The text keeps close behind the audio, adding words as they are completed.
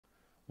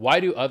Why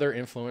do other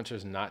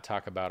influencers not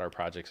talk about our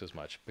projects as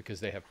much? Because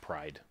they have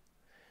pride.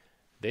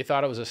 They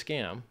thought it was a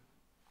scam.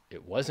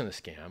 It wasn't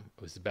a scam.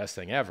 It was the best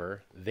thing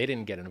ever. They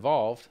didn't get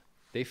involved.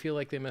 They feel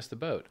like they missed the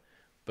boat.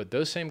 But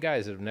those same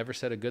guys that have never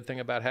said a good thing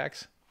about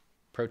HEX,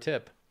 pro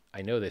tip,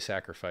 I know they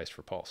sacrificed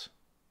for Pulse.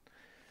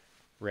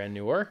 Rand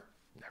Noor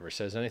never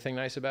says anything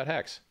nice about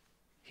HEX.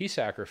 He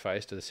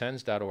sacrificed to the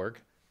Sens.org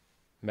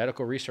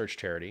medical research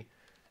charity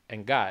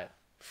and got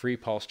free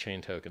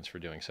PulseChain tokens for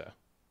doing so,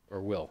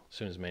 or will, as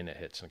soon as mainnet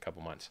hits in a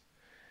couple months.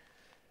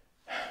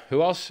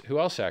 Who else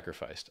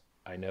sacrificed?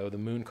 I know the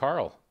Moon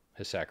Carl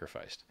has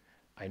sacrificed.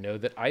 I know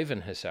that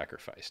Ivan has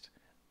sacrificed.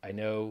 I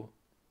know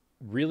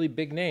really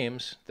big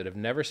names that have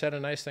never said a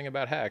nice thing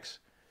about HEX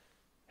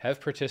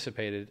have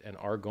participated and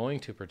are going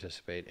to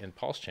participate in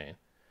PulseChain.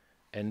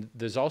 And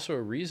there's also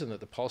a reason that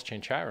the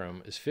PulseChain chat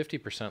room is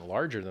 50%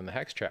 larger than the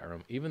HEX chat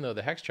room, even though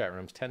the HEX chat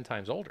room is 10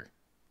 times older.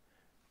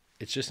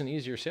 It's just an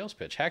easier sales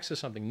pitch. HEX is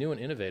something new and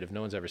innovative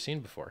no one's ever seen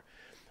before.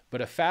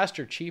 But a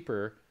faster,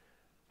 cheaper,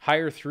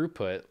 higher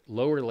throughput,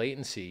 lower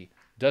latency,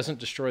 doesn't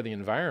destroy the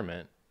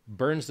environment,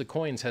 burns the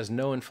coins, has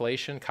no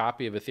inflation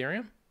copy of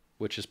Ethereum,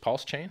 which is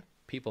PulseChain.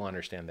 People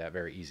understand that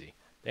very easy.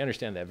 They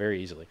understand that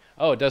very easily.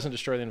 Oh, it doesn't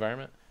destroy the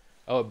environment?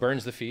 Oh, it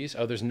burns the fees?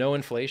 Oh, there's no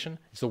inflation?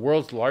 It's the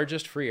world's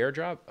largest free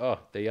airdrop? Oh,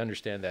 they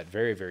understand that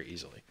very, very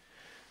easily.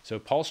 So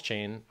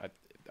PulseChain,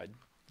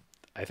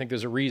 I think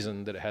there's a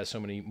reason that it has so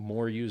many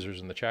more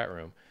users in the chat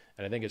room,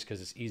 and I think it's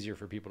because it's easier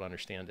for people to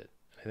understand it.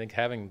 I think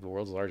having the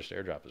world's largest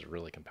airdrop is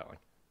really compelling,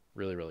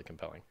 really, really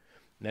compelling.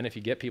 And then if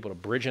you get people to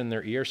bridge in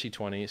their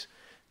ERC20s,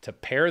 to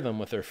pair them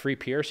with their free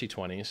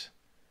PRC20s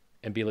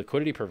and be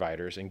liquidity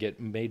providers and get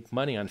made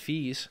money on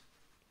fees,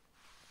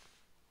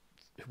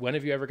 when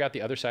have you ever got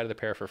the other side of the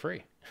pair for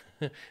free?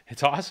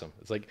 It's awesome.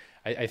 It's like,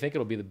 I think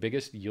it'll be the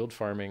biggest yield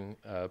farming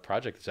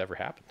project that's ever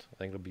happened. I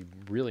think it'll be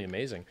really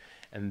amazing.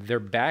 And they're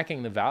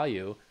backing the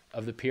value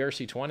of the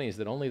PRC20s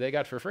that only they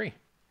got for free.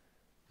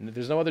 And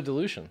there's no other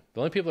dilution. The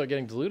only people that are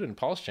getting diluted in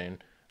PulseChain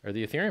are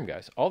the Ethereum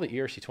guys. All the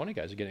ERC20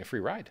 guys are getting a free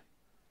ride.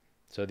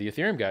 So the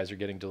Ethereum guys are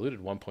getting diluted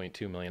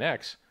 1.2 million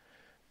X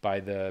by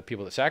the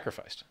people that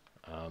sacrificed.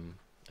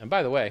 And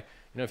by the way,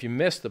 if you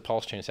missed the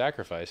PulseChain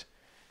sacrifice,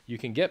 you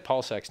can get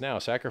PulseX now,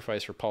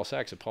 sacrifice for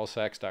PulseX at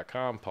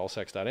pulsex.com,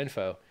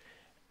 pulsex.info,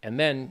 and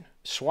then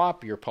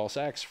swap your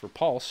PulseX for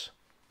Pulse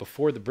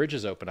before the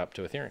bridges open up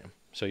to Ethereum.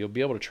 So you'll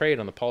be able to trade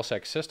on the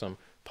PulseX system,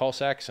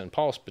 PulseX and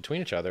Pulse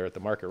between each other at the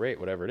market rate,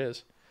 whatever it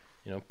is.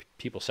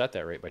 People set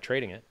that rate by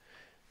trading it.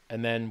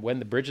 And then when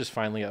the bridges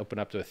finally open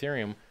up to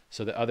Ethereum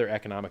so that other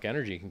economic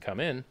energy can come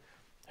in,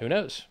 who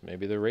knows?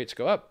 Maybe the rates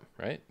go up,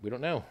 right? We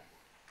don't know.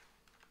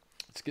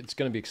 It's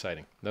going to be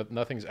exciting.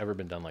 Nothing's ever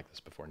been done like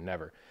this before.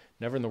 Never.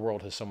 Never in the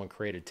world has someone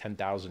created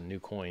 10,000 new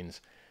coins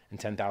and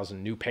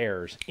 10,000 new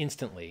pairs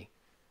instantly.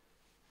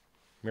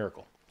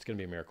 Miracle. It's going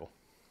to be a miracle.